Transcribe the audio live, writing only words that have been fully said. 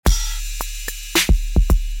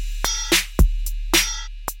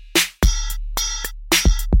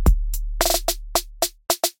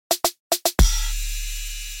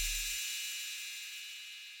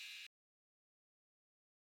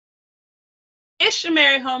It's Ya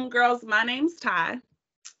Married Homegirls. My name's Ty.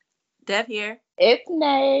 Dev here. It's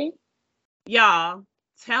Nay. Y'all,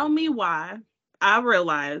 tell me why. I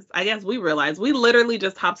guess we realized, we literally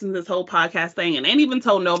just hopped into this whole podcast thing and ain't even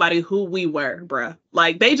told nobody who we were, bruh.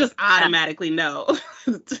 Like, they just automatically know.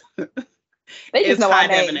 They just know our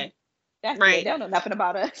name. That's right. They don't know nothing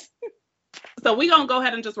about us. So we're going to go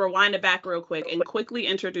ahead and just rewind it back real quick and quickly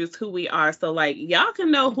introduce who we are. So, like, y'all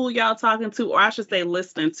can know who y'all talking to, or I should say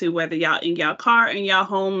listening to, whether y'all in y'all car, in y'all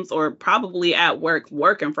homes, or probably at work,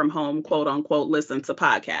 working from home, quote unquote, listen to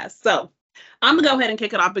podcasts. So I'm going to go ahead and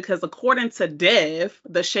kick it off because according to Dev,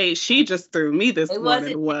 the shade she just threw me this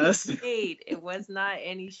morning was... shade. It was not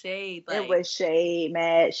any shade. It was shade,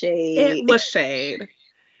 mad shade. It was shade.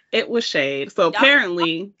 It was shade. So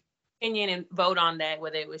apparently... opinion and vote on that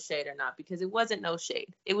whether it was shade or not, because it wasn't no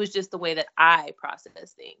shade. It was just the way that I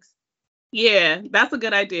process things. Yeah, that's a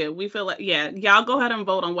good idea. We feel like, y'all go ahead and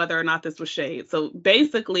vote on whether or not this was shade. So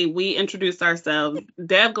basically, we introduced ourselves.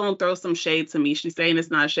 Deb gonna throw some shade to me. She's saying it's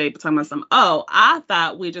not shade, but talking about some, I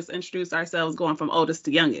thought we just introduced ourselves going from oldest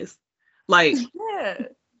to youngest. Like, yeah.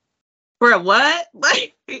 For what?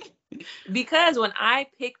 Like, because when I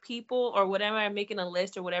pick people or whatever, I'm making a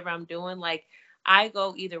list or whatever I'm doing, like, I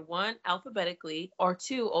go either one, alphabetically, or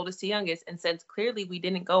two, oldest to youngest. And since clearly we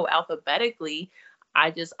didn't go alphabetically, I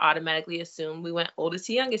just automatically assumed we went oldest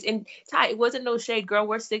to youngest. And Ty, it wasn't no shade, girl.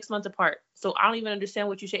 We're 6 months apart. So I don't even understand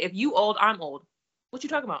what you say. If you old, I'm old. What you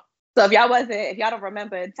talking about? So if y'all don't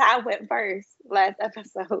remember, Ty went first last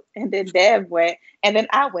episode, and then Deb went, and then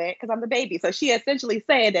I went because I'm the baby. So she essentially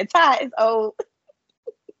said that Ty is old.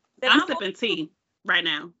 I'm sipping tea right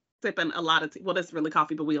now. Sipping a lot of tea. Well, that's really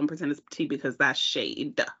coffee, but we don't pretend it's tea because that's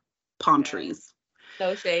shade. Palm trees.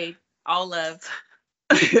 No shade. All love.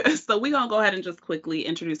 So we're going to go ahead and just quickly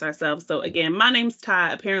introduce ourselves. So again, my name's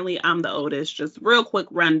Ty. Apparently, I'm the oldest. Just real quick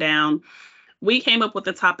rundown. We came up with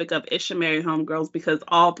the topic of It's Ya Married Homegirls because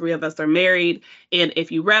all three of us are married. And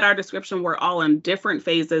if you read our description, we're all in different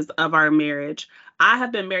phases of our marriage. I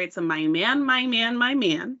have been married to my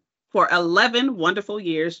man, for 11 wonderful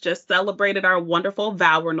years. Just celebrated our wonderful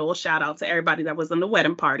vow renewal. Shout out to everybody that was in the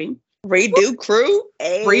wedding party. Redo crew.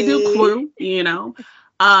 Hey. Redo crew, you know.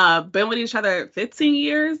 Been with each other 15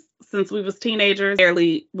 years since we was teenagers.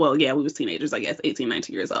 We was teenagers, I guess, 18,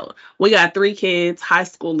 19 years old. We got 3 kids, high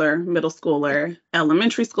schooler, middle schooler,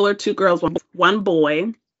 elementary schooler, 2 girls, 1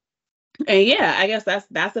 boy. And yeah, I guess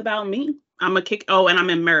that's about me. And I'm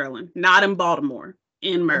in Maryland, not in Baltimore.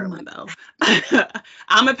 In Maryland, though.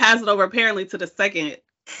 I'm going to pass it over, apparently, to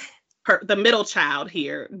the middle child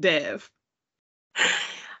here, Dev.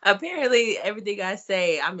 Apparently, everything I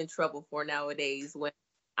say, I'm in trouble for nowadays when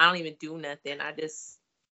I don't even do nothing. I just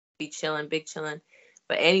be chilling, big chilling.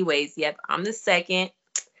 But anyways, yep, I'm the second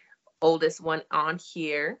oldest one on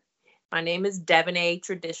here. My name is Devonay.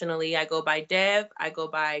 Traditionally, I go by Dev. I go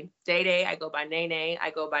by Day Day. I go by Nene. I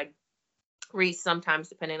go by Reese sometimes,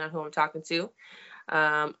 depending on who I'm talking to.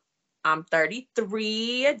 I'm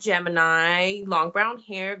 33, a Gemini, long brown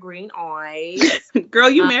hair, green eyes. Girl,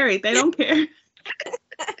 you married. They don't care.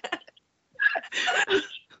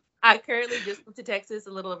 I currently just moved to Texas a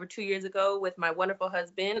little over 2 years ago with my wonderful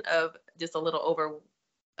husband of just a little over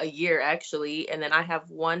a year, actually. And then I have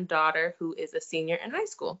 1 daughter who is a senior in high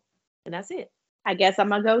school. And that's it. I guess I'm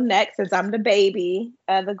going to go next since I'm the baby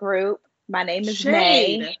of the group. My name is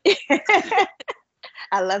Nay.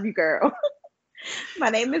 I love you, girl. My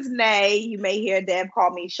name is Nay. You may hear Deb call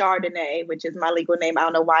me Chardonnay, which is my legal name. I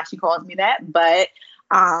don't know why she calls me that, but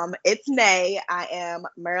it's Nay. I am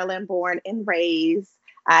Maryland born and raised.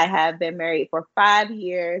 I have been married for 5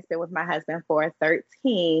 years, been with my husband for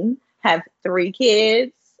 13, have 3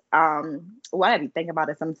 kids. I didn't think about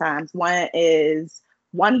it sometimes. One is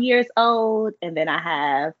 1 year old, and then I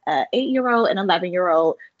have an 8-year-old and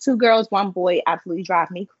 11-year-old, 2 girls, 1 boy. Absolutely drive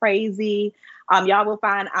me crazy. Y'all will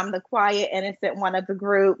find I'm the quiet, innocent one of the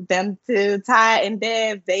group. Them two, Ty and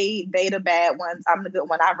Dev, they the bad ones. I'm the good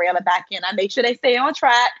one. I rail it back in. I make sure they stay on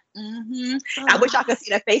track. Mm-hmm. I wish I could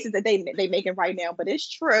see the faces that they making right now, but it's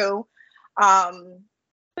true.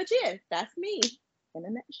 But yeah, that's me in a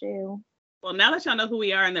nutshell. Well, now that y'all know who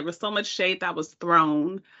we are and there was so much shade that was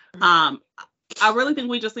thrown, I really think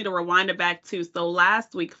we just need to rewind it back to, so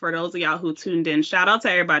last week, for those of y'all who tuned in, shout out to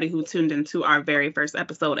everybody who tuned into our very first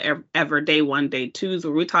episode ever, day 1, day 2s,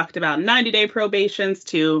 where we talked about 90-day probations,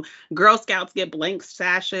 to Girl Scouts get blank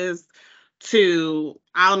sashes, to,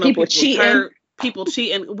 I don't know, people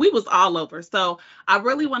cheating. We was all over. So I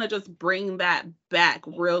really want to just bring that back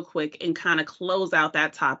real quick and kind of close out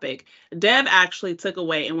that topic. Deb actually took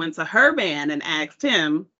away and went to her man and asked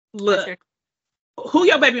him, look, who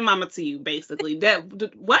your baby mama to you, basically?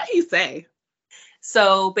 What he say?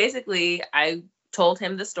 So basically, I told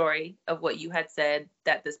him the story of what you had said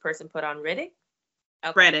that this person put on Reddit.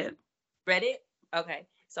 Okay. Reddit? Okay.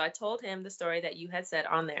 So I told him the story that you had said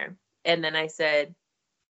on there. And then I said,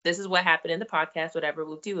 this is what happened in the podcast, whatever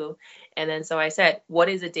we'll do. And then so I said, what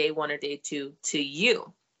is a day one or day two to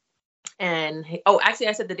you? And actually,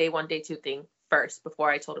 I said the day one, day two thing first before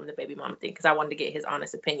I told him the baby mama thing, because I wanted to get his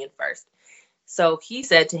honest opinion first. So he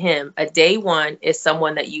said to him, a day one is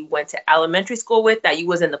someone that you went to elementary school with, that you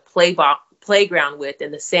was in the playground with,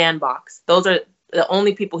 in the sandbox. Those are the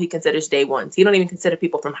only people he considers day ones. He don't even consider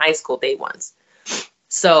people from high school day ones.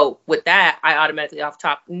 So with that, I automatically off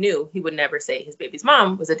top knew he would never say his baby's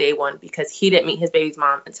mom was a day one, because he didn't meet his baby's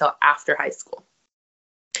mom until after high school.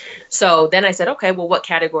 So then I said, okay, well, what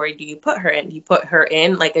category do you put her in? Do you put her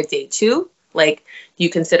in like a day two? Like, do you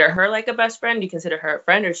consider her like a best friend? Do you consider her a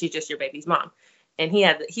friend, or she's just your baby's mom? And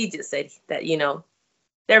he just said that,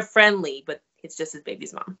 they're friendly, but it's just his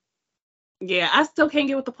baby's mom. Yeah, I still can't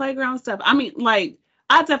get with the playground stuff. I mean, like,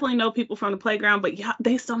 I definitely know people from the playground, but yeah,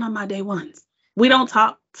 they still not my day ones. We don't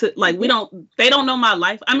talk to, like, they don't know my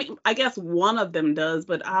life. I mean, I guess one of them does,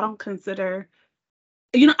 but I don't consider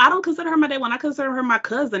her my day one. I consider her my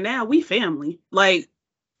cousin now. We family. Like,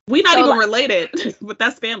 we not even related, but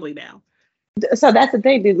that's family now. So that's the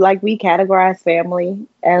thing. Do like we categorize family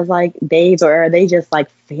as like days, or are they just like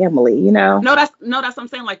family? No, that's what I'm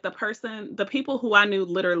saying. Like the people who I knew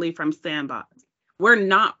literally from Sandbox, we're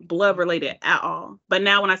not blood related at all. But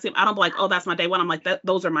now when I see them, I don't be like, oh, that's my day one. I'm like,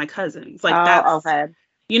 those are my cousins. Like that's okay.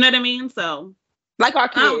 You know what I mean? So like our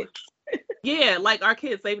kids. Yeah, like our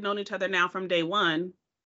kids, they've known each other now from day one.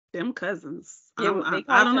 Them cousins. I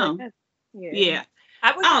don't know. Yeah.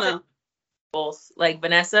 I don't know. Both. Like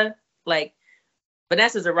Vanessa,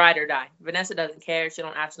 Vanessa's a ride or die. Vanessa doesn't care. She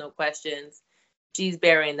don't ask no questions. She's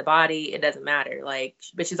burying the body. It doesn't matter.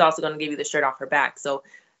 But she's also going to give you the shirt off her back. So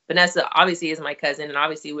Vanessa obviously is my cousin, and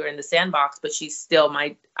obviously we're in the sandbox, but she's still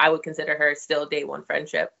I would consider her still day one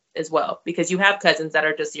friendship as well, because you have cousins that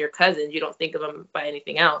are just your cousins. You don't think of them by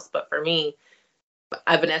anything else. But for me,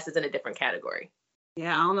 Vanessa's in a different category.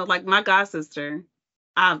 Yeah, I don't know. Like my god sister,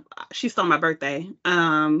 she stole my birthday.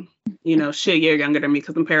 She a year younger than me,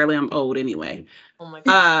 because apparently I'm old anyway. Oh my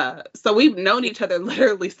god. So we've known each other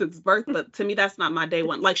literally since birth, but to me that's not my day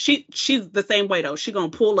one. Like she's the same way though. She gonna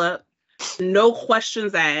pull up, no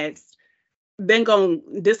questions asked, then gonna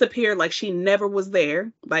disappear like she never was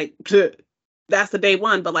there. Like that's the day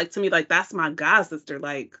one. But like to me, like that's my god sister.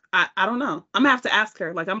 Like I don't know. I'm gonna have to ask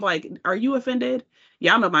her. Like I'm like, are you offended?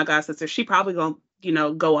 Y'all know my god sister. She probably gonna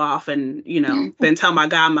go off and, then tell my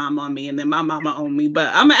godmom on me, and then my mama on me.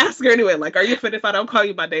 But I'm gonna ask her anyway, like, are you offended if I don't call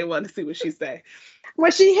you by day one, to see what she say?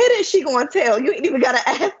 When she hit it, she gonna tell. You ain't even gotta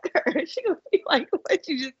ask her. She gonna be like, what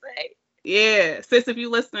you just say? Yeah, sis, if you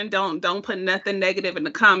listening, don't put nothing negative in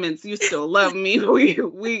the comments. You still love me.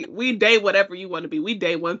 We day whatever you want to be. We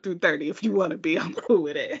day 1 through 30 if you want to be. I'm cool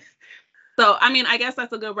with it. So, I mean, I guess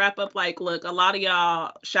that's a good wrap up. Like, look, a lot of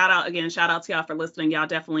y'all, shout out to y'all for listening. Y'all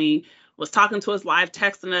definitely was talking to us live,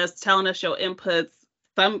 texting us, telling us your inputs.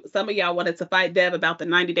 Some of y'all wanted to fight Dev about the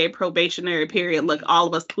 90-day probationary period. Look, all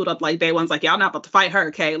of us pulled up like day one's like, y'all not about to fight her,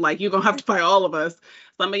 okay? Like, you're going to have to fight all of us.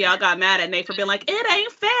 Some of y'all got mad at Nate for being like, it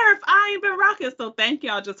ain't fair if I ain't been rocking. So thank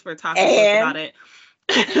y'all just for talking to us about it.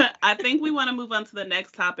 I think we want to move on to the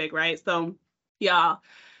next topic, right? So, y'all,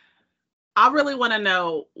 I really want to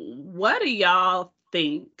know, what do y'all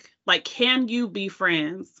think? Like, can you be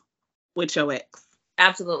friends with your ex?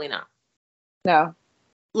 Absolutely not. No.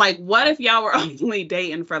 Like, what if y'all were only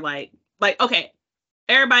dating for like, okay,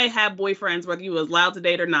 everybody had boyfriends, whether you was allowed to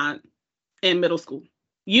date or not, in middle school.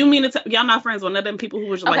 You mean to y'all not friends with none of them people who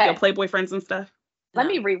was like your playboy friends and stuff? Let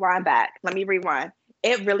me rewind back.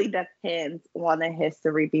 It really depends on the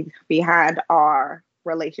history behind our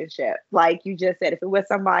relationship. Like you just said, if it was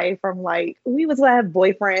somebody from like, we was gonna have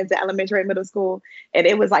boyfriends in elementary and middle school, and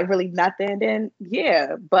it was like really nothing, then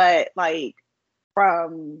yeah. But like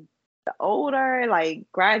from the older, like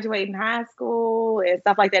graduating high school and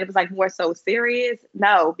stuff like that, it was like more so serious.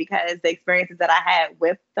 No, because the experiences that I had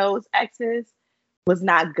with those exes was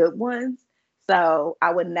not good ones. So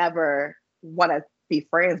I would never want to be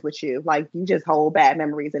friends with you. Like you just hold bad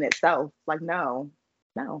memories in itself. Like no.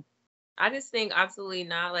 I just think absolutely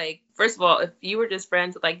not. Like, first of all, if you were just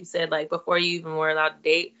friends, like you said, like before you even were allowed to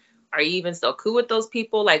date, are you even still cool with those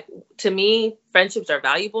people? Like, to me, friendships are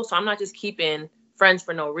valuable. So I'm not just keeping friends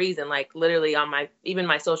for no reason. Like literally on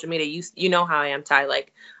my social media, you know how I am, Ty.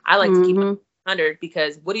 Like I like to keep 100,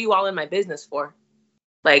 because what are you all in my business for?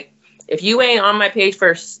 Like if you ain't on my page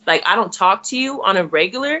first, like I don't talk to you on a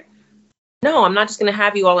regular, no, I'm not just going to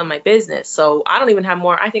have you all in my business. So I don't even have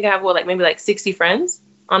more. I think I have maybe 60 friends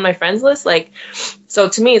on my friends list. Like, so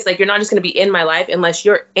to me, it's like, you're not just going to be in my life unless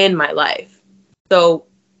you're in my life. So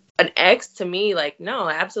an ex to me, like, no,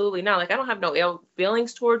 absolutely not. Like, I don't have no ill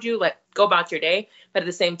feelings towards you. Like, go about your day. But at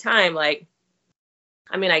the same time, like,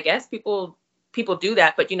 I mean, I guess people do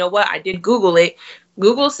that. But you know what? I did Google it.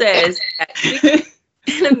 Google says that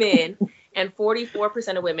 60% of men and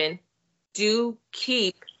 44% of women do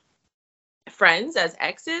keep friends as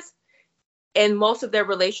exes, and most of their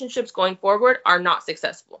relationships going forward are not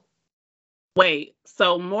successful. Wait,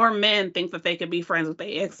 so more men think that they could be friends with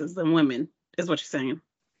their exes than women, is what you're saying?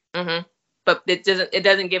 Mm-hmm. But it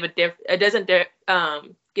doesn't give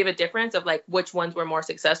a difference of like which ones were more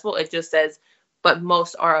successful. It just says, but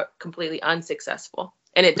most are completely unsuccessful.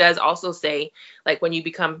 And it does also say, like, when you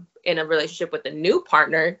become in a relationship with a new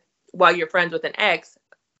partner while you're friends with an ex,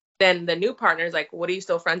 then the new partner is like, what are you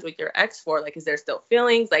still friends with your ex for? Like, is there still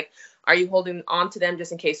feelings? Like, are you holding on to them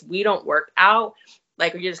just in case we don't work out?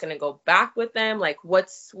 Like, are you just going to go back with them? Like,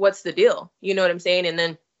 what's the deal? You know what I'm saying? And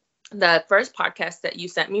then the first podcast that you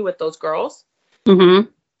sent me with those girls, mm-hmm.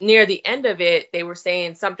 near the end of it, they were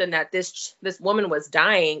saying something that this woman was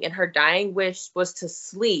dying, and her dying wish was to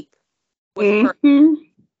sleep with mm-hmm. her.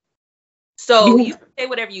 So you can say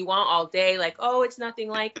whatever you want all day, like, oh, it's nothing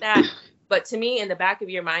like that. But to me, in the back of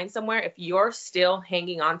your mind somewhere, if you're still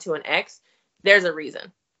hanging on to an ex, there's a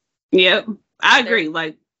reason. Yep, I agree.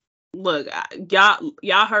 Like, look,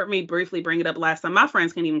 y'all heard me briefly bring it up last time. My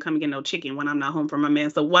friends can't even come and get no chicken when I'm not home from my man.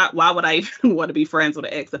 So why would I even want to be friends with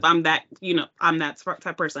an ex if I'm that, I'm that type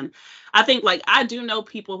of person? I think, like, I do know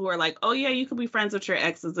people who are like, oh yeah, you could be friends with your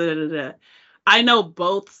exes. Da, da, da. I know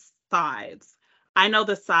both sides. I know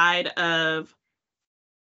the side of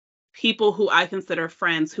people who I consider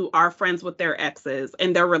friends who are friends with their exes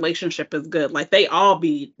and their relationship is good. Like, they all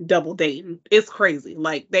be double dating. It's crazy.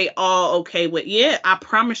 Like, they all okay with, yeah, I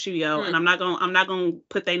promise you, yo. And I'm not gonna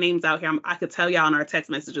put their names out here. I could tell y'all in our text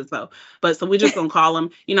messages though. But so we just gonna call them,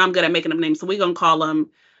 I'm good at making up names. So we gonna call them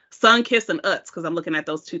Sun Kiss and Utz, because I'm looking at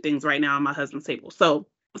those two things right now on my husband's table. So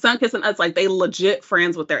Sun Kiss and Utz, like, they legit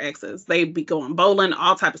friends with their exes. They be going bowling,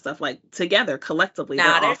 all type of stuff, like, together collectively. They're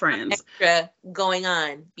all friends. Extra going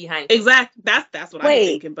on behind. Exactly. That's what I'm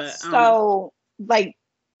thinking. But so like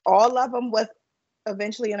all of them was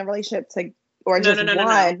eventually in a relationship one.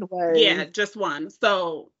 Yeah, just one.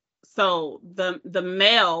 So the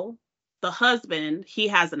male, the husband, he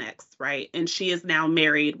has an ex, right? And she is now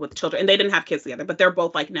married with children, and they didn't have kids together, but they're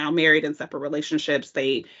both like now married in separate relationships.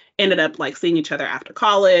 They ended up like seeing each other after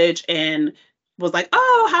college and was like,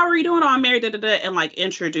 oh, how are you doing? Oh, I'm married, and like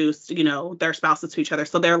introduced, their spouses to each other.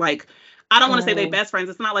 So they're like, I don't want to say they best friends.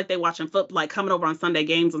 It's not like they watching football, like coming over on Sunday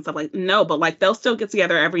games and stuff, like, no, but like they'll still get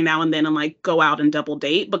together every now and then and like go out and double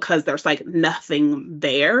date because there's like nothing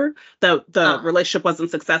there. The relationship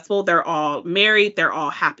wasn't successful. They're all married. They're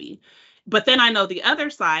all happy. But then I know the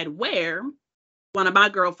other side where one of my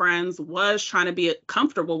girlfriends was trying to be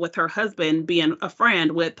comfortable with her husband being a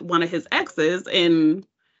friend with one of his exes, and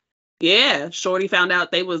yeah, shorty found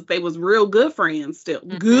out they was real good friends still.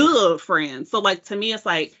 Good friends. So like, to me, it's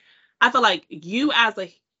like, I feel like you as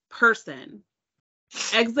a person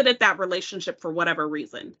exited that relationship for whatever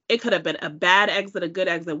reason. It could have been a bad exit, a good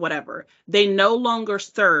exit, whatever. They no longer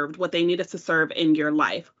served what they needed to serve in your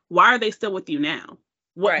life. Why are they still with you now?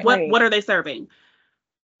 What are they serving?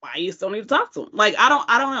 Why you still need to talk to them? Like, I don't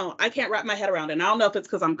know. I can't wrap my head around it. And I don't know if it's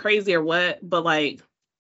because I'm crazy or what, but like,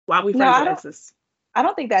 why are we friends with exes? I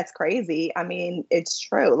don't think that's crazy. I mean, it's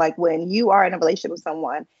true. Like, when you are in a relationship with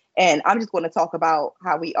someone, and I'm just going to talk about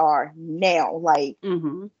how we are now. Like,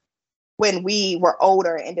 when we were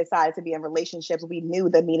older and decided to be in relationships, we knew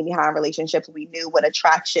the meaning behind relationships. We knew what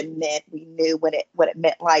attraction meant. We knew what it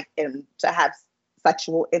meant, like, and to have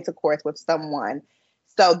sexual intercourse with someone.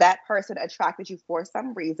 So that person attracted you for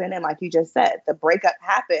some reason. And like you just said, the breakup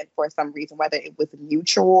happened for some reason, whether it was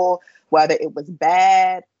mutual, whether it was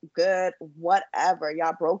bad, good, whatever.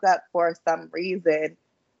 Y'all broke up for some reason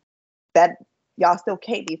that y'all still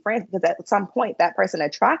can't be friends, because at some point that person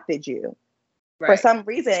attracted you. Right. For some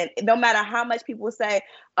reason, no matter how much people say,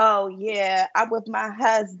 oh yeah, I'm with my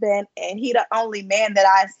husband and he the only man that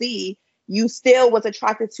I see, you still was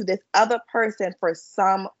attracted to this other person for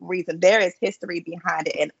some reason. There is history behind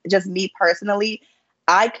it. And just me personally,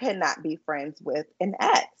 I cannot be friends with an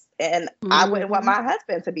ex. And I wouldn't want my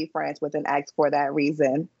husband to be friends with an ex for that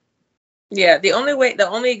reason. Yeah, the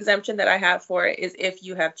only exemption that I have for it is if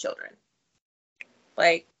you have children.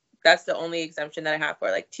 Like, that's the only exemption that I have for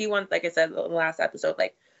it. Like, T wants, like I said in the last episode,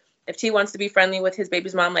 like, if T wants to be friendly with his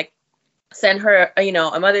baby's mom, like, send her,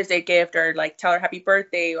 a Mother's Day gift, or like tell her happy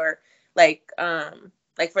birthday, or like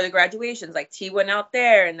for the graduations, like T went out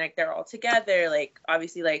there and like they're all together. Like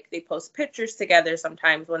obviously like they post pictures together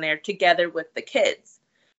sometimes when they're together with the kids.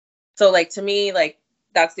 So like to me, like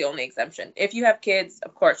that's the only exemption. If you have kids,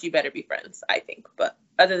 of course you better be friends, I think. But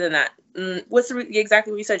other than that, what's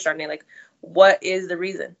exactly what you said, Chardonnay? Like, what is the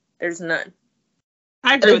reason? There's none.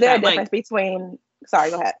 I agree with that. Is there a difference between?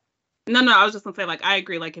 Sorry, go ahead. No, I was just gonna say, like, I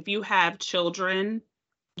agree. Like, if you have children,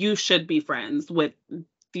 you should be friends with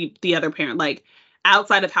the other parent. Like,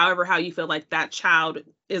 outside of how you feel like that child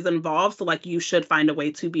is involved, so like you should find a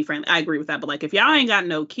way to be friendly. I agree with that. But like, if y'all ain't got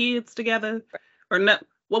no kids together, or no,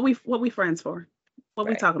 what we friends for? What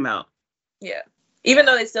we talking about? Yeah. Even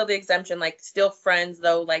though it's still the exemption, like still friends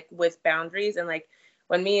though, like with boundaries. And like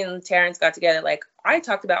when me and Terrence got together, like I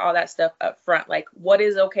talked about all that stuff up front, like what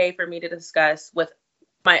is okay for me to discuss with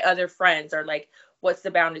my other friends, or like what's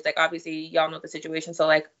the boundaries. Like obviously y'all know the situation, so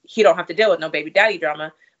like he don't have to deal with no baby daddy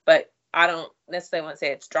drama, but I don't necessarily want to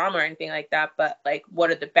say it's drama or anything like that, but like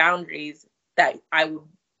what are the boundaries that I would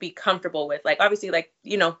be comfortable with. Like obviously, like,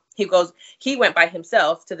 you know, he went by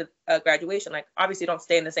himself to the graduation. Like obviously don't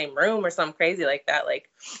stay in the same room or something crazy like that, like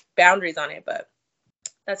boundaries on it. But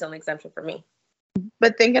that's the only exemption for me.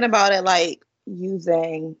 But thinking about it, like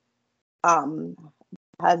using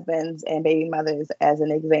husbands and baby mothers as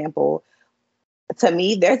an example, to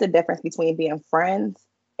me there's a difference between being friends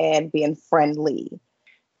and being friendly.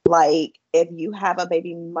 Like, if you have a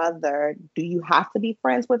baby mother, do you have to be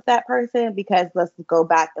friends with that person? Because let's go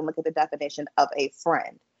back and look at the definition of a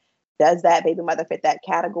friend. Does that baby mother fit that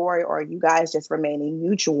category, or are you guys just remaining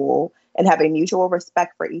mutual and having mutual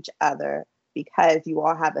respect for each other because you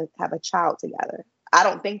all have a child together? I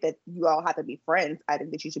don't think that you all have to be friends. I think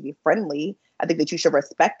that you should be friendly. I think that you should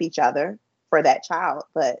respect each other for that child,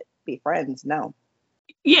 but be friends, no.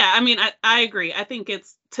 Yeah, I mean, I agree. I think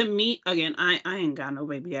it's, to me, again, I ain't got no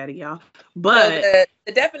baby daddy, y'all. But so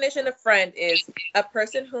the definition of friend is a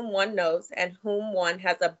person whom one knows and whom one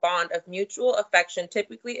has a bond of mutual affection,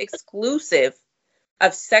 typically exclusive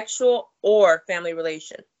of sexual or family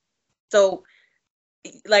relation. So,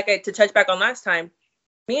 like to touch back on last time,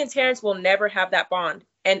 me and Terrence will never have that bond.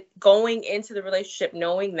 And going into the relationship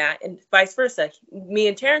knowing that, and vice versa, me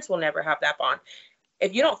and Terrence will never have that bond.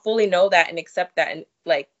 If you don't fully know that and accept that, and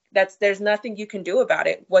like there's nothing you can do about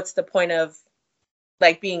it. What's the point of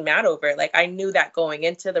like being mad over it? Like I knew that going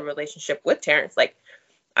into the relationship with Terrence, like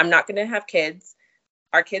I'm not going to have kids.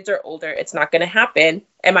 Our kids are older. It's not going to happen.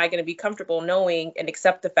 Am I going to be comfortable knowing and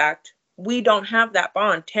accept the fact we don't have that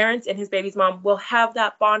bond? Terrence and his baby's mom will have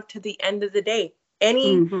that bond to the end of the day.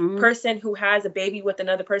 Any person who has a baby with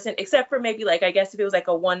another person, except for maybe like, I guess if it was like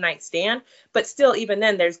a one night stand, but still, even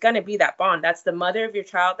then there's going to be that bond. That's the mother of your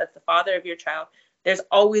child. That's the father of your child. There's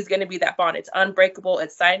always going to be that bond. It's unbreakable.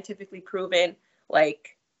 It's scientifically proven.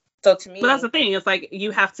 Like, so to me. But that's the thing. It's like,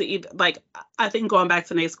 you have to either, like, I think going back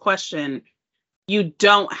to Nate's question, you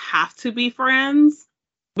don't have to be friends,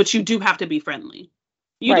 but you do have to be friendly.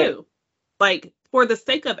 You do. Like, for the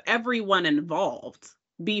sake of everyone involved,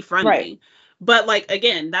 be friendly. Right. But like,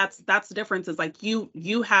 again, that's the difference, is like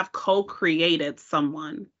you have co-created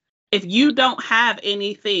someone. If you don't have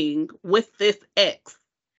anything with this ex,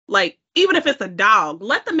 like even if it's a dog,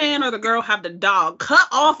 let the man or the girl have the dog. Cut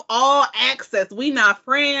off all access. We not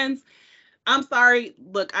friends. I'm sorry.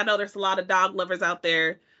 Look, I know there's a lot of dog lovers out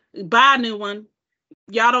there. Buy a new one.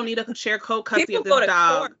 Y'all don't need to share co-custody of this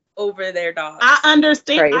dog over their dog. I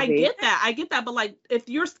understand. Crazy. I get that. But like, if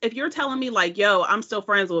you're telling me like, yo, I'm still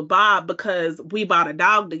friends with Bob because we bought a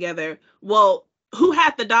dog together. Well, who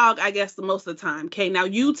had the dog? I guess the most of the time. Okay, now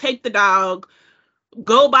you take the dog,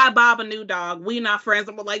 go buy Bob a new dog. We not friends.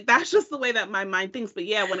 But like, that's just the way that my mind thinks. But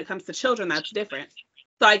yeah, when it comes to children, that's different.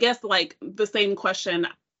 So I guess like the same question,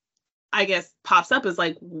 I guess, pops up is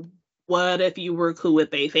like, what if you were cool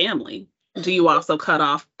with a family? Do you also cut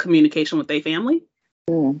off communication with a family?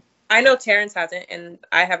 I know Terrence hasn't, and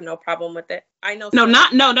I have no problem with it. I know. No,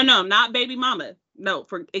 not baby mama. No,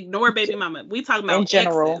 ignore baby mama. We talking about in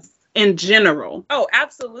general. Exes. In general. Oh,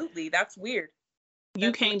 absolutely. That's weird.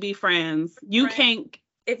 You can't be friends. You can't.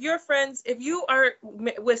 If you're friends, if you are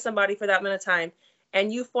with somebody for that amount of time,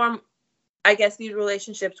 and you form, I guess, these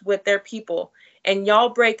relationships with their people, and y'all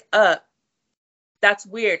break up, that's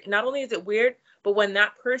weird. Not only is it weird, but when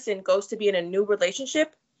that person goes to be in a new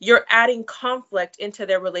relationship, you're adding conflict into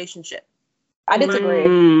their relationship. I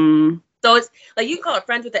disagree. So it's like, you can call it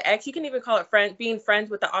friends with the ex. You can even call it being friends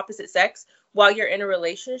with the opposite sex while you're in a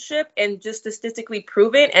relationship. And just statistically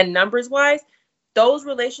proven and numbers wise, those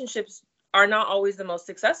relationships are not always the most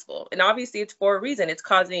successful. And obviously it's for a reason. It's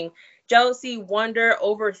causing jealousy, wonder,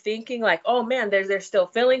 overthinking, like, oh man, there's still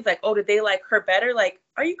feelings, like, oh, did they like her better? Like,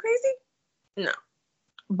 are you crazy? No.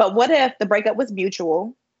 But what if the breakup was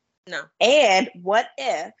mutual? No. And what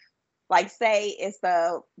if, like, say it's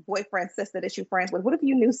the boyfriend's sister that you're friends with? What if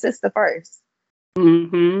you knew sister first?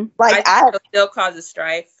 Mm-hmm. Like, I think it still causes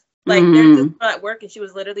strife. Like, there's this girl at work, and she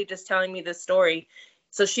was literally just telling me this story.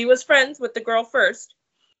 So she was friends with the girl first,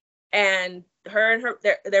 and her and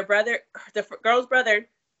their brother, the girl's brother,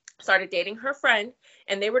 started dating her friend,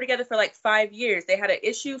 and they were together for like 5 years. They had an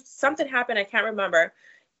issue. Something happened. I can't remember.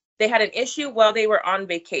 They had an issue while they were on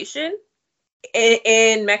vacation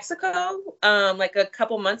in Mexico, like a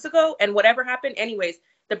couple months ago, and whatever happened. Anyways,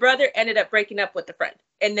 the brother ended up breaking up with the friend,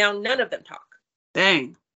 and now none of them talk.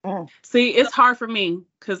 Dang. See, it's hard for me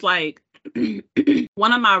because, like,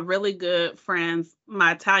 one of my really good friends,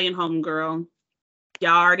 my Italian homegirl,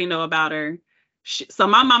 y'all already know about her. So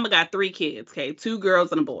my mama got 3 kids, okay, 2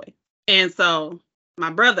 girls and a boy. And so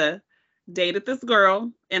my brother dated this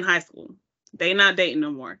girl in high school. They not dating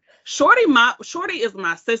no more. Shorty is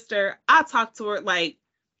my sister. I talked to her, like,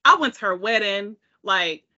 I went to her wedding.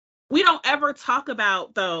 Like, we don't ever talk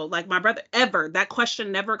about, though, like, my brother ever. That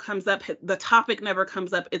question never comes up. The topic never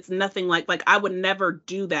comes up. It's nothing like I would never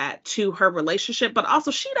do that to her relationship. But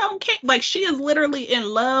also, she don't care. Like, she is literally in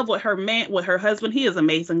love with her man, with her husband. He is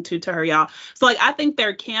amazing too, to her, y'all. So, like, I think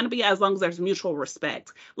there can be, as long as there's mutual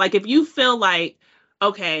respect. Like, if you feel like,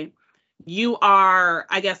 okay, you are,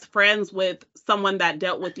 I guess, friends with someone that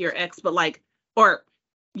dealt with your ex, but like, or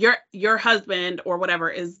your husband or whatever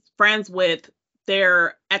is friends with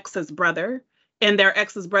their ex's brother, and their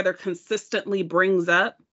ex's brother consistently brings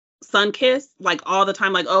up Sunkiss, like, all the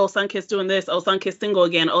time, like, oh, Sunkiss doing this, oh, Sunkiss single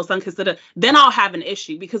again, oh, Sunkiss did it, then I'll have an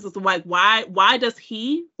issue, because it's like, why does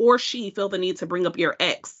he or she feel the need to bring up your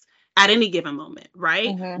ex at any given moment, right?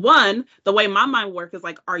 Mm-hmm. One, the way my mind works is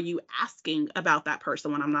like, are you asking about that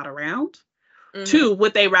person when I'm not around? Mm-hmm. 2,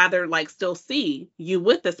 would they rather, like, still see you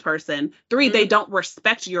with this person? 3, they don't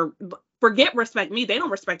respect forget respect me, they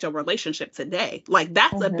don't respect your relationship today. Like,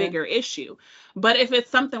 that's a bigger issue. But if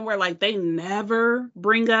it's something where, like, they never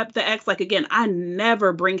bring up the ex, like, again, I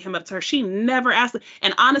never bring him up to her. She never asked.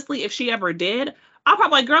 And honestly, if she ever did, I'll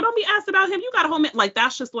probably like, girl, don't be asked about him. You got a whole man. Like,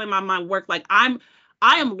 that's just the way my mind works. Like, I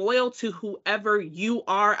am loyal to whoever you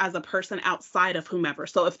are as a person outside of whomever.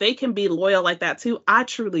 So if they can be loyal like that too, I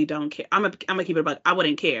truly don't care. I'm gonna keep it about, I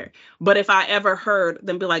wouldn't care. But if I ever heard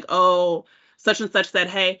them be like, oh, such and such said,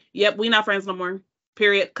 hey, yep, we not friends no more.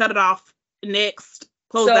 Period. Cut it off. Next.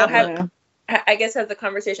 Close that book. I guess, has the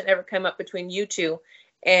conversation ever come up between you two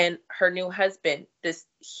and her new husband? Does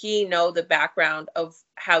he know the background of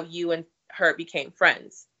how you and her became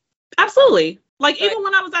friends? Absolutely. Like, even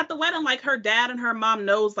when I was at the wedding, like, her dad and her mom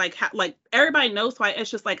knows, like, how, like, everybody knows why.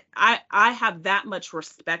 It's just like, I have that much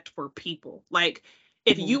respect for people. Like,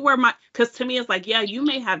 if you were because to me, it's like, yeah, you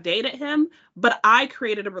may have dated him, but I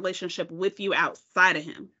created a relationship with you outside of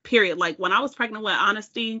him, period. Like, when I was pregnant with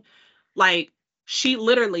Honesty, like, she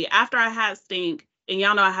literally, after I had Stink, and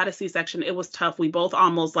y'all know I had a C-section, it was tough. We both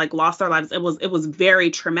almost, like, lost our lives. It was very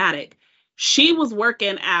traumatic. She was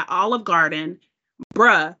working at Olive Garden,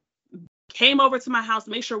 bruh, came over to my house,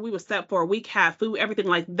 make sure we were set for a week, had food, everything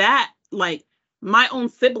like that. Like, my own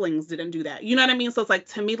siblings didn't do that. You know what I mean? So it's like,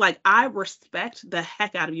 to me, like, I respect the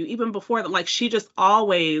heck out of you. Even before that, like, she just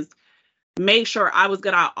always made sure I was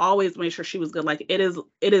good. I always made sure she was good. Like, it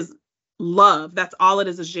is love. That's all it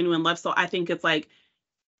is genuine love. So I think it's like,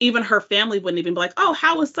 even her family wouldn't even be like, oh,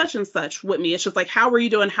 how is such and such with me? It's just like, how are you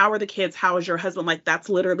doing? How are the kids? How is your husband? Like, that's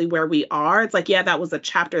literally where we are. It's like, yeah, that was a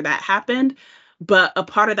chapter that happened. But a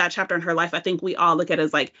part of that chapter in her life, I think we all look at it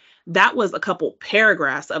as like, that was a couple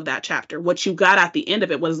paragraphs of that chapter. What you got at the end of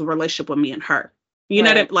it was the relationship with me and her. You know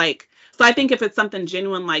what I mean? Like, so I think if it's something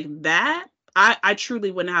genuine like that, I truly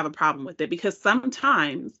wouldn't have a problem with it, because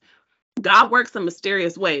sometimes God works in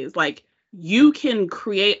mysterious ways. Like, you can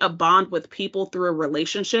create a bond with people through a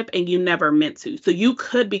relationship and you never meant to. So you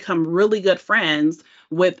could become really good friends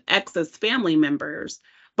with ex's family members,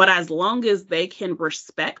 but as long as they can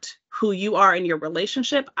respect who you are in your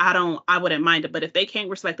relationship, I wouldn't mind it. But if they can't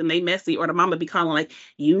respect and they messy, or the mama be calling like,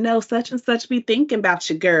 you know, such and such be thinking about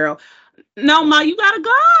your girl. No, ma, you gotta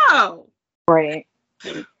go. Right.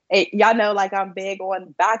 Y'all know, like, I'm big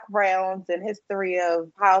on backgrounds and history of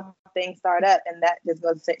how things start up. And that just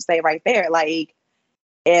goes to say right there, like,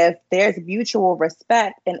 if there's mutual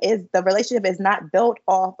respect and the relationship is not built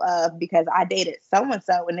off of because I dated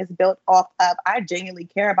so-and-so, and it's built off of I genuinely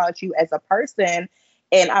care about you as a person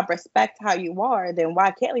and I respect how you are, then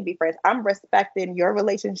why can't we be friends? I'm respecting your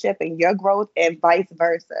relationship and your growth and vice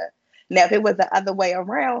versa. Now, if it was the other way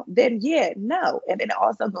around, then yeah, no. And it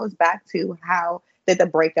also goes back to how did the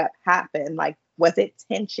breakup happen? Like, was it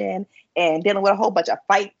tension and dealing with a whole bunch of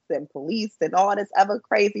fights and police and all this other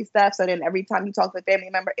crazy stuff? So then every time you talk to a family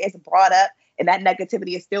member, it's brought up and that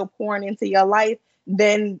negativity is still pouring into your life,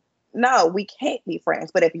 then no, we can't be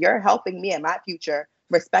friends. But if you're helping me in my future,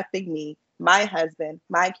 respecting me, my husband,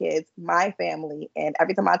 my kids, my family, and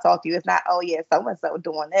every time I talk to you, it's not, oh yeah, so-and-so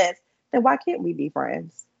doing this, then why can't we be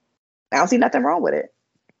friends? I don't see nothing wrong with it.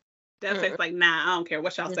 That's like, nah, I don't care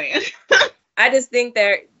what y'all saying. I just think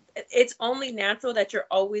it's only natural that you're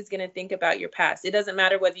always going to think about your past. It doesn't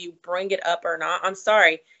matter whether you bring it up or not. I'm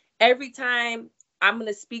sorry. Every time I'm going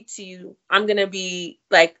to speak to you, I'm going to be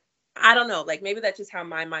like, I don't know, like maybe that's just how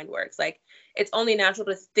my mind works. Like it's only natural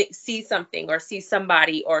to see something or see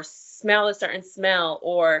somebody or smell a certain smell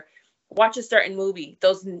or watch a certain movie.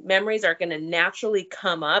 Those memories are going to naturally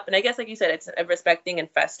come up. And I guess, like you said, it's respecting and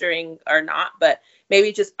festering or not, but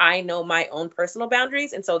maybe just I know my own personal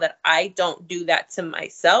boundaries. And so that I don't do that to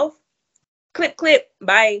myself. Clip,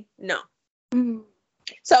 bye. No. Mm-hmm.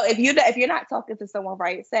 So if you're not talking to someone,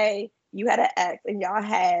 right, say you had an ex and y'all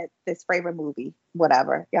had this favorite movie,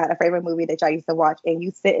 whatever. Y'all had a favorite movie that y'all used to watch and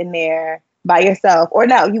you sitting there by yourself, or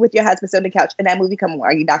no, you with your husband sitting on the couch and that movie come on.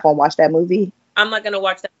 Are you not going to watch that movie? I'm not going to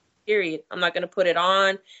watch that, period. I'm not going to put it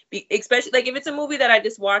on, especially like if it's a movie that I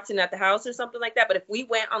just watched at the house or something like that. But if we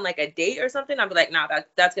went on like a date or something, I'd be like, nah,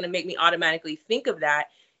 that's going to make me automatically think of that.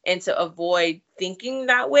 And to avoid thinking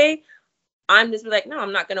that way, I'm just be like, no,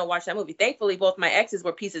 I'm not going to watch that movie. Thankfully, both my exes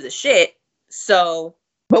were pieces of shit. So.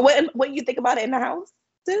 But what you think about it in the house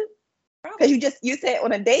too? Because you said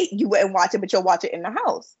on a date you wouldn't watch it, but you'll watch it in the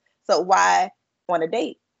house. So why on a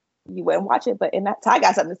date you wouldn't watch it? But in that, Ty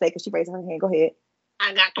got something to say because she raised her hand. Go ahead.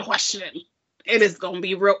 I got a question. It is gonna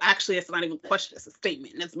be real. Actually, it's not even a question. It's a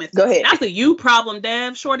statement. It's messy. Go ahead. That's a you problem,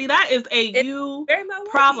 Dev. Shorty, that is a you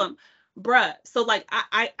problem, bruh. So like,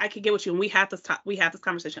 I could get with you, and we had this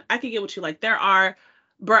conversation. I could get with you. Like there are,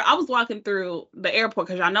 bruh. I was walking through the airport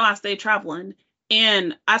because y'all know I stay traveling.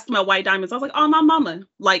 And I smell white diamonds. I was like, oh, my mama.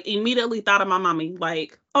 Like, immediately thought of my mommy.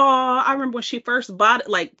 Like, oh, I remember when she first bought it.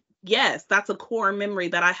 Like, yes, that's a core memory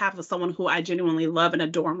that I have of someone who I genuinely love and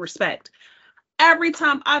adore and respect. Every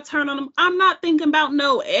time I turn on them, I'm not thinking about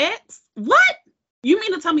no ex. What? You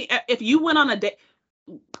mean to tell me if you went on a date,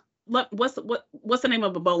 what's the name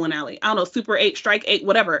of a bowling alley? I don't know, Super 8, Strike 8,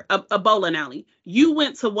 whatever, a bowling alley. You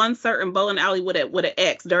went to one certain bowling alley with an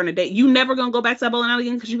ex during a date. You never gonna go back to that bowling alley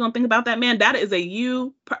again because you're gonna think about that man. That is a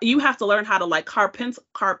you have to learn how to like y'all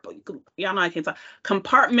know I can't talk,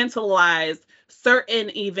 compartmentalize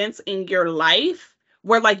certain events in your life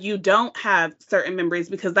where like you don't have certain memories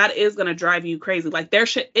because that is gonna drive you crazy. Like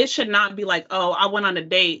it should not be like, oh, I went on a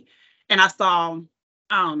date and I saw,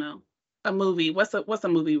 I don't know, a movie. What's a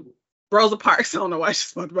movie? Rosa Parks. I don't know why she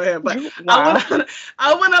smoked my head, but wow.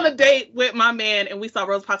 I went on a date with my man and we saw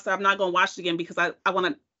Rosa Parks. So I'm not gonna watch it again because I want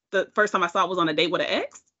to. The first time I saw it was on a date with an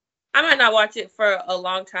ex. I might not watch it for a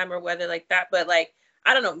long time or whether like that, but like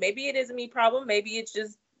I don't know. Maybe it is a me problem. Maybe it's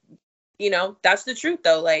just that's the truth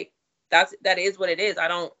though. Like that is what it is. I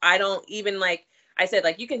don't even like I said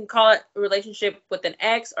like you can call it a relationship with an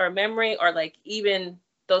ex or a memory or like even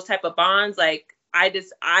those type of bonds like.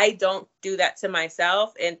 I don't do that to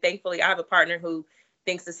myself. And thankfully I have a partner who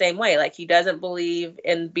thinks the same way. Like he doesn't believe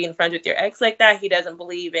in being friends with your ex like that. He doesn't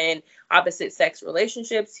believe in opposite sex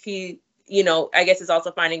relationships. He, I guess it's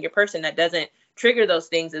also finding your person that doesn't trigger those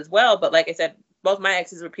things as well. But like I said, both my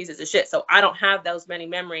exes were pieces of shit. So I don't have those many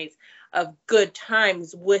memories of good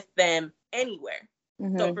times with them anywhere.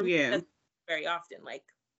 Mm-hmm. So for me, that's very often like.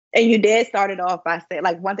 And you did start it off by saying,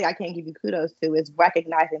 like, one thing I can't give you kudos to is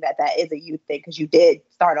recognizing that is a you thing, because you did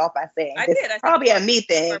start off by saying, I did. Probably a me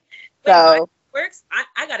thing. So works.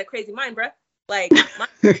 I got a crazy mind, bruh. Like, mine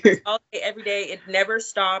works all day, every day. It never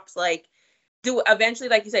stops. Like, do eventually,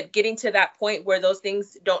 like you said, getting to that point where those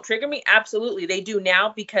things don't trigger me? Absolutely. They do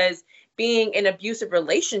now because being in abusive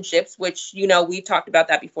relationships, which, we've talked about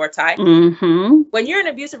that before, Ty. Mm-hmm. When you're in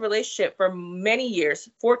an abusive relationship for many years,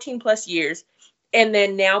 14 plus years, and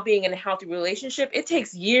then now being in a healthy relationship, it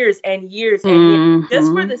takes years and years and years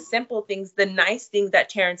just for the simple things, the nice things that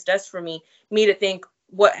Terrence does for me to think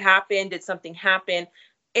what happened, did something happen?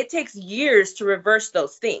 It takes years to reverse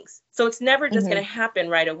those things. So it's never just going to happen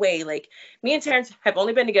right away. Like me and Terrence have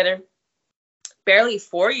only been together barely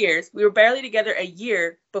 4 years. We were barely together a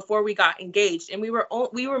year before we got engaged. And we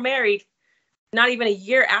were married not even a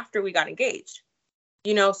year after we got engaged.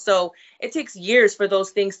 So it takes years for those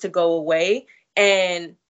things to go away.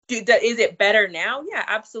 And is it better now? Yeah,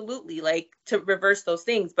 absolutely. Like to reverse those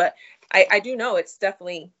things. But I do know it's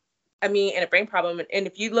definitely and a brain problem. And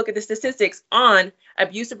if you look at the statistics on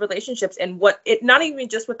abusive relationships and not even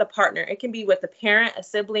just with a partner, it can be with a parent, a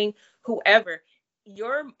sibling, whoever,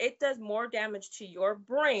 it does more damage to your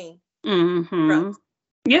brain. Drugs.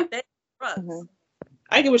 Yeah. Drugs. Mm-hmm.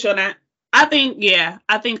 I get what you're on that. I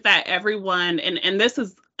think that everyone, and this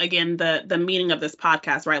is, again, the meaning of this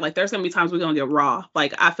podcast, right? Like, there's going to be times we're going to get raw.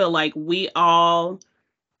 Like, I feel like we all,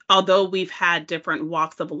 although we've had different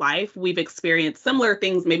walks of life, we've experienced similar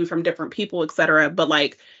things, maybe from different people, etc. But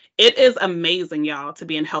like, it is amazing, y'all, to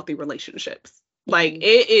be in healthy relationships. Like,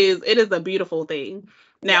 it is a beautiful thing.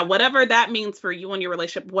 Now, whatever that means for you and your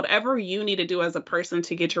relationship, whatever you need to do as a person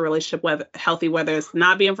to get your relationship healthy, whether it's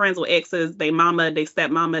not being friends with exes, they mama, they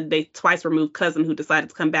stepmama, they twice removed cousin who decided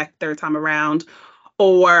to come back third time around,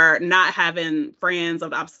 or not having friends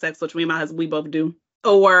of the opposite sex, which me and my husband, we both do,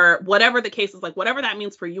 or whatever the case is, like, whatever that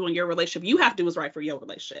means for you and your relationship, you have to do what's right for your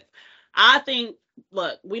relationship. I think,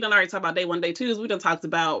 look, we done already talked about day one, day twos. We done talked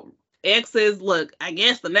about exes. Look, I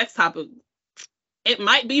guess the next topic, it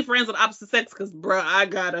might be friends of the opposite sex, because, bro, I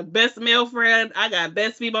got a best male friend. I got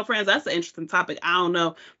best female friends. That's an interesting topic. I don't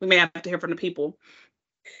know. We may have to hear from the people.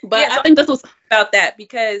 But yeah, I think this was about that,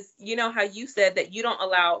 because you know how you said that you don't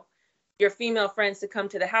allow your female friends to come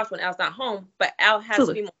to the house when Al's not home, but Al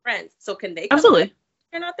has female friends. So can they come? Absolutely.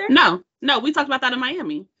 You're not there? No, we talked about that in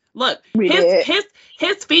Miami. Look,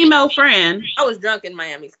 his female friend. I was drunk in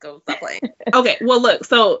Miami, so stop playing. Okay, well, look,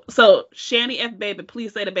 so Shani F. Baby,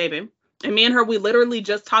 please say the baby. And me and her, we literally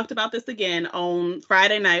just talked about this again on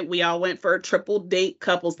Friday night. We all went for a triple date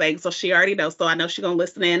couples thing. So she already knows. So I know she's going to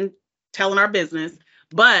listen in, telling our business.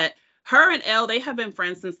 But her and Elle, they have been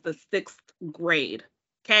friends since the 6th grade.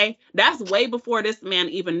 Okay. That's way before this man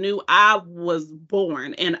even knew I was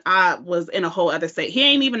born and I was in a whole other state. He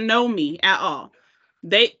ain't even know me at all.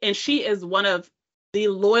 And she is one of the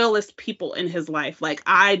loyalest people in his life. Like,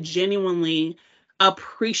 I genuinely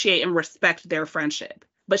appreciate and respect their friendship.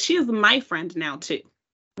 But she is my friend now too,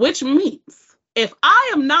 which means if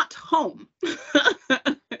I am not home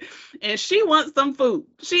and she wants some food,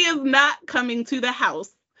 she is not coming to the house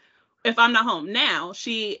if I'm not home. Now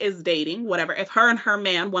she is dating, whatever. If her and her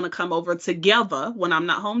man want to come over together when I'm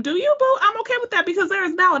not home, do you, boo? I'm okay with that, because there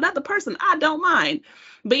is now another person. I don't mind.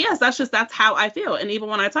 But yes, that's how I feel. And even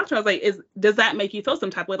when I talked to her, I was like, does that make you feel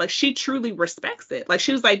some type of way? Like, she truly respects it. Like,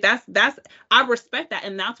 she was like, I respect that.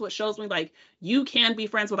 And that's what shows me, like, you can be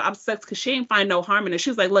friends with the opposite sex, because she ain't find no harm in it.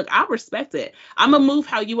 She was like, look, I respect it. I'm going to move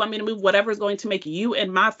how you want me to move. Whatever is going to make you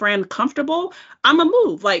and my friend comfortable, I'm going to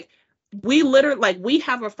move. Like, we literally, like, we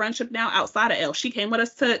have a friendship now outside of Elle. She came with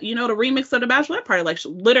us to, the remix of the bachelorette party.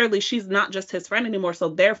 Like, she's not just his friend anymore. So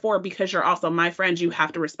therefore, because you're also my friend, you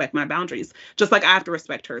have to respect my boundaries, just like I have to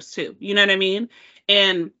respect hers too. You know what I mean?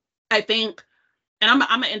 And I think, and I'm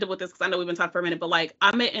gonna end it with this, because I know we've been talking for a minute, but like,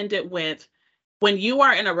 I'm gonna end it with, when you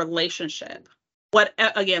are in a relationship,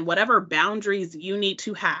 whatever boundaries you need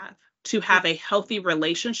to have a healthy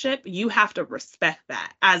relationship, you have to respect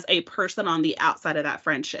that as a person on the outside of that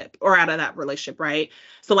friendship or out of that relationship, right?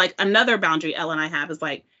 So like, another boundary Elle and I have is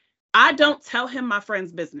like, I don't tell him my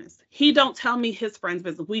friend's business. He don't tell me his friend's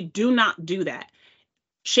business. We do not do that.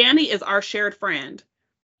 Shani is our shared friend.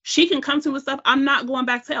 She can come to us stuff. I'm not going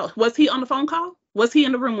back to Elle. Was he on the phone call? Was he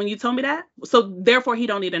in the room when you told me that? So therefore, he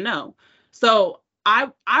don't need to know. So I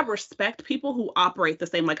respect people who operate the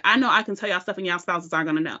same. Like, I know I can tell y'all stuff and y'all spouses aren't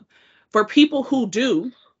going to know. For people who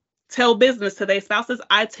do tell business to their spouses,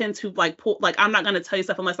 I tend to I'm not going to tell you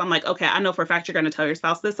stuff unless I'm like, okay, I know for a fact you're going to tell your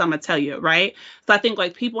spouse this, so I'm going to tell you, right? So I think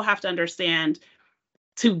like, people have to understand,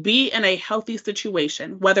 to be in a healthy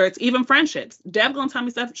situation, whether it's even friendships. Deb gonna tell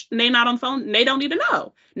me stuff, Nay not on the phone, Nay don't need to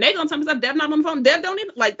know. Nay gonna tell me stuff, Deb not on the phone, Deb don't need,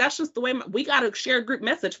 like, that's just the way we gotta share a group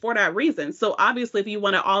message for that reason. So obviously, if you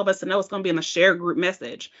want all of us to know, it's gonna be in a shared group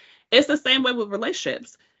message. It's the same way with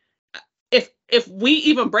relationships. If we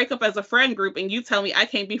even break up as a friend group and you tell me I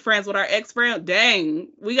can't be friends with our ex-friend, dang,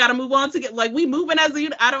 we got to move on to get, like, we moving as a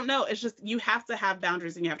unit. I don't know. It's just, you have to have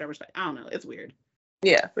boundaries and you have to respect. I don't know. It's weird.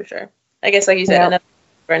 Yeah, for sure. I guess, like you said,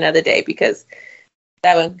 for another day, because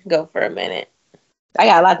that would go for a minute. I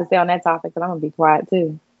got a lot to say on that topic, but I'm gonna be quiet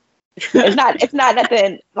too. It's not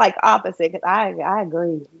nothing like opposite, because I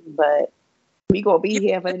agree, but we gonna be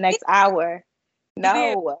here for the next hour.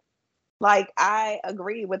 No. Like, I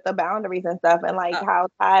agree with the boundaries and stuff. And like how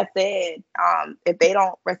Ty said, if they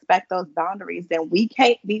don't respect those boundaries, then we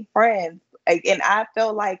can't be friends. And I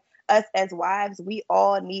feel like us as wives, we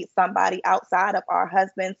all need somebody outside of our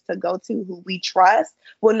husbands to go to who we trust,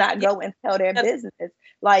 will not go and tell their business.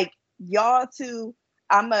 Like, y'all two,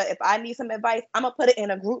 if I need some advice, I'm going to put it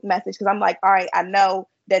in a group message, because I'm like, all right, I know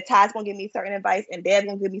that Ty's gonna give me certain advice and Dad's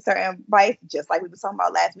gonna give me certain advice, just like we were talking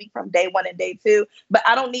about last week from day 1 and day 2. But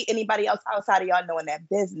I don't need anybody else outside of y'all knowing that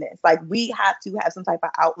business. Like, we have to have some type of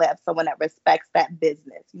outlet, someone that respects that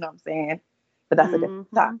business. You know what I'm saying? But that's a different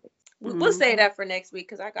topic. We'll say that for next week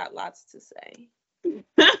because I got lots to say.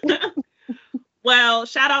 Well,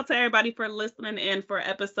 shout out to everybody for listening in for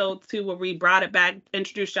episode 2, where we brought it back,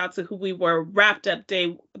 introduced y'all to who we were, wrapped up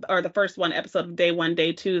the first one episode of day 1,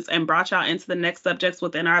 day 2s, and brought y'all into the next subjects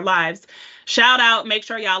within our lives. Shout out, make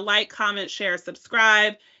sure y'all like, comment, share,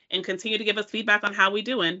 subscribe, and continue to give us feedback on how we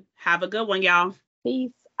doing. Have a good one, y'all. Peace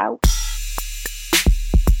out.